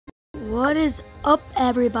What is up,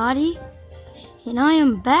 everybody? And I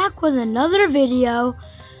am back with another video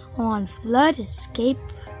on Flood Escape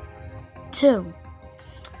 2.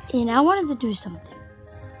 And I wanted to do something.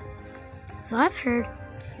 So I've heard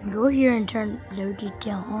you can go here and turn low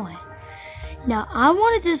detail on. Now I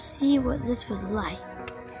wanted to see what this was like.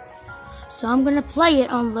 So I'm gonna play it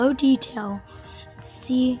on low detail and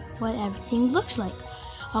see what everything looks like.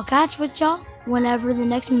 I'll catch with y'all whenever the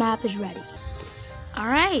next map is ready.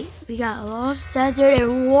 Alright, we got Lost Desert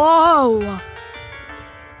and whoa!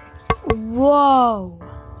 Whoa!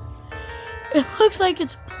 It looks like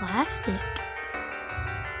it's plastic.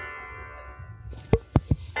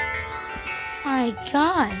 My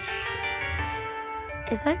gosh.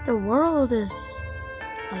 It's like the world is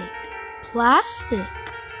like plastic.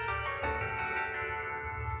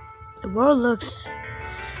 The world looks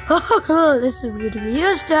this is what we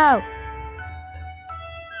used to.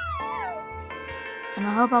 And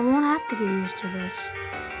I hope I won't have to get used to this.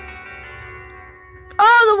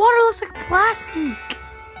 Oh, the water looks like plastic.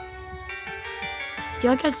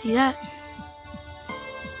 Y'all can see that?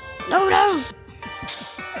 No.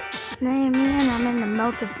 Man, I'm in the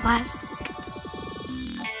melted plastic.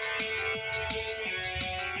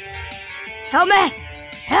 Help me!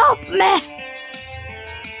 Help me!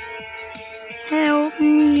 Help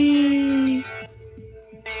me!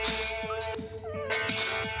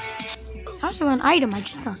 Also an item I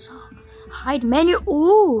just now saw. Hide menu.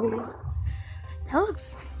 Ooh, that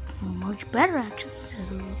looks much better actually. It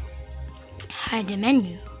says hide the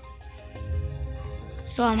menu.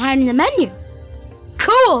 So I'm hiding the menu.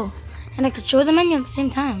 Cool. And I can show the menu at the same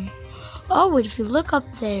time. Oh, wait, if you look up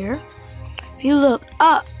there, if you look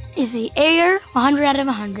up, you see air 100 out of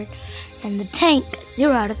 100 and the tank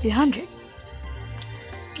 0 out of 300.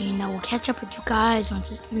 And I will catch up with you guys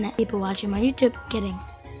once it's the people watching my YouTube. Kidding.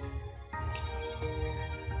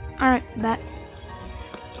 Alright, back.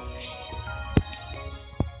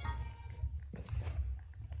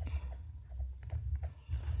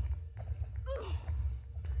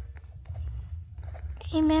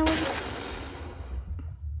 Hey man,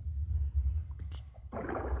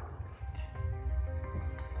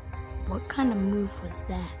 what kind of move was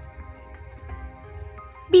that?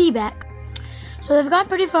 Be back. So they've gone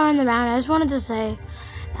pretty far in the round. I just wanted to say,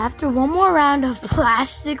 after one more round of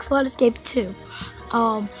Plastic Flood Escape 2,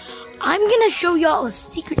 I'm gonna show y'all a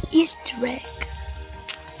secret Easter egg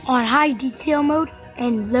on high detail mode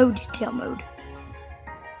and low detail mode.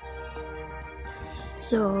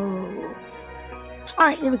 So,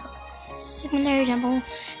 alright, there we go. Secondary temple.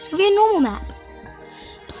 It's gonna be a normal map.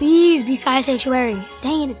 Please be Sky Sanctuary.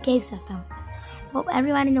 Dang it, it's cave system. Well,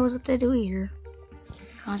 everybody knows what to do here.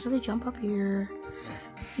 Constantly jump up here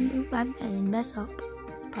and mess up.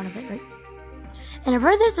 That's part of it, right? And I've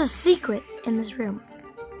heard there's a secret in this room.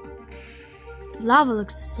 Lava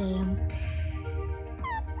looks the same.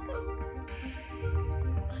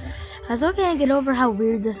 I still can't get over how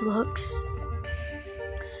weird this looks.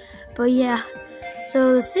 But yeah,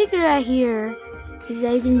 so the secret right here is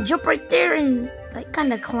that you can jump right there and like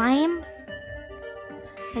kind of climb.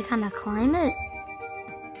 Like kind of climb it.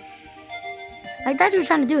 Like that's who's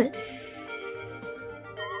trying to do it.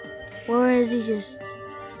 Or is he just...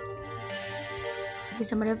 I think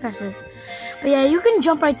somebody press it. But yeah, you can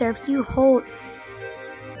jump right there if you hold...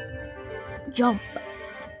 Jump.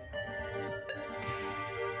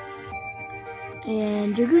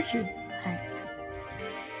 And you're Gucci. Alright.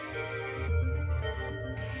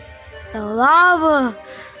 The lava!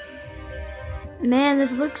 Man,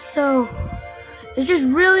 this looks so... It's just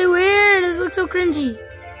really weird. This looks so cringy.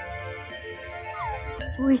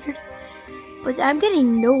 It's weird. But I'm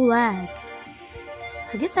getting no lag.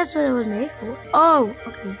 I guess that's what it was made for. Oh,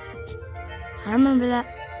 okay. I remember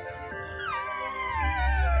that.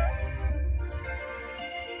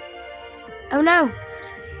 Oh no!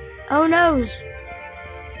 Oh noes!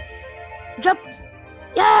 Jump!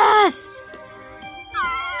 Yes!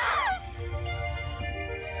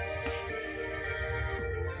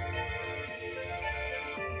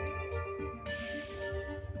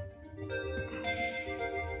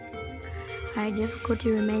 Alright,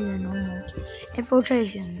 difficulty remains normal.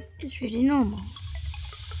 Infiltration is really normal.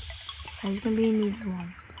 It's gonna be an easy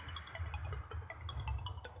one.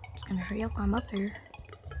 It's gonna hurry up, climb up here.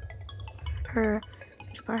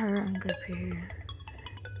 Jump at her and go up here.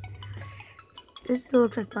 This still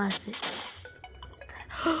looks like plastic.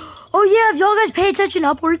 Oh yeah, if y'all guys pay attention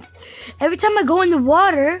upwards, every time I go in the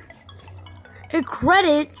water, it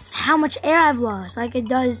credits how much air I've lost, like it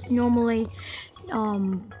does normally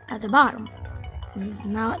at the bottom. And it's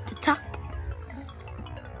now at the top.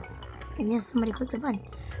 And yes, somebody clicked the button.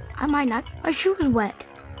 I might not get my shoes wet.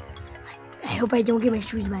 hope I don't get my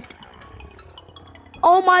shoes wet.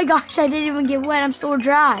 Oh my gosh, I didn't even get wet. I'm so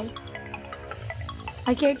dry.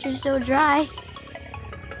 My character's so dry.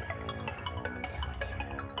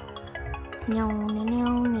 No, no,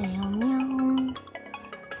 no, no, no.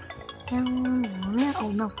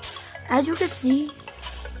 Oh no. As you can see,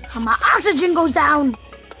 my oxygen goes down.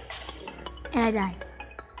 And I die.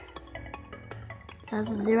 That's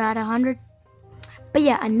a 0 out of 100. But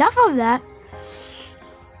yeah, enough of that.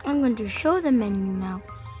 I'm going to show the menu now.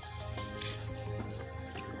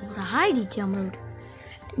 Go to high detail mode.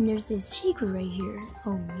 And there's this secret right here.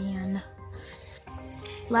 Oh man.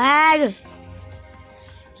 Lag.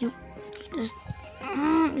 You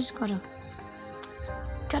just gotta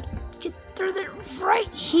get through there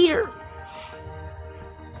right here.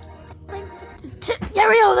 There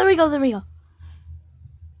we go.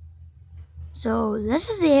 So this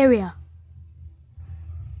is the area.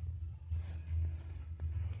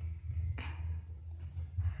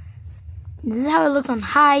 This is how it looks on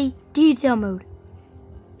high detail mode.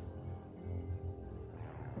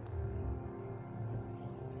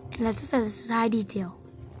 And as I said, this is high detail.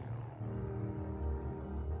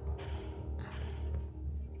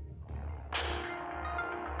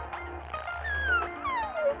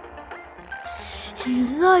 And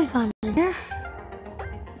this is all I found in here.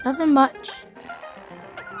 Nothing much.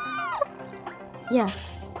 Yeah,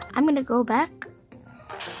 I'm gonna go back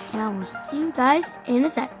and I will see you guys in a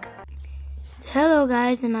sec. So, hello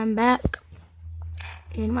guys, and I'm back.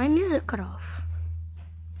 And my music cut off.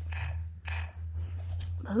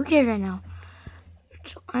 But who cares right now?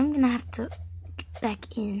 So I'm gonna have to get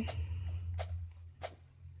back in.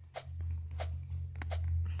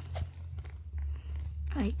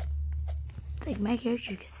 Like my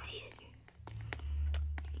character can see it.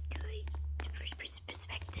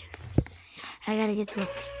 Perspective. I gotta get to a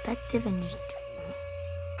perspective and just.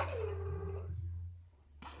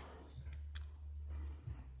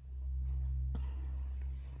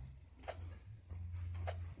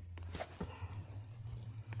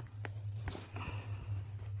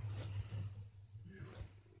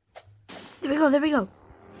 There we go.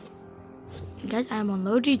 Guys, I'm on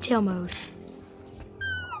low detail mode.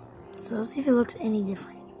 So let's see if it looks any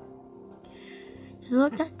different. Does it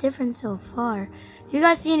look that different so far? If you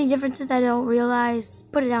guys see any differences that I don't realize,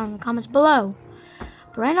 put it down in the comments below.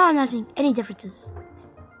 But right now I'm not seeing any differences.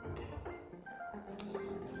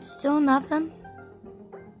 Still nothing.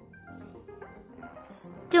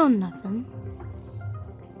 Still nothing.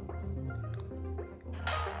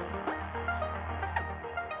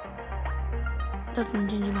 Nothing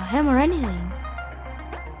changed about him or anything.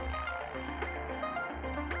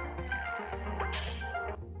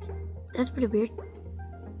 That's pretty weird.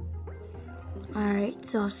 Alright,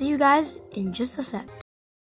 so I'll see you guys in just a sec.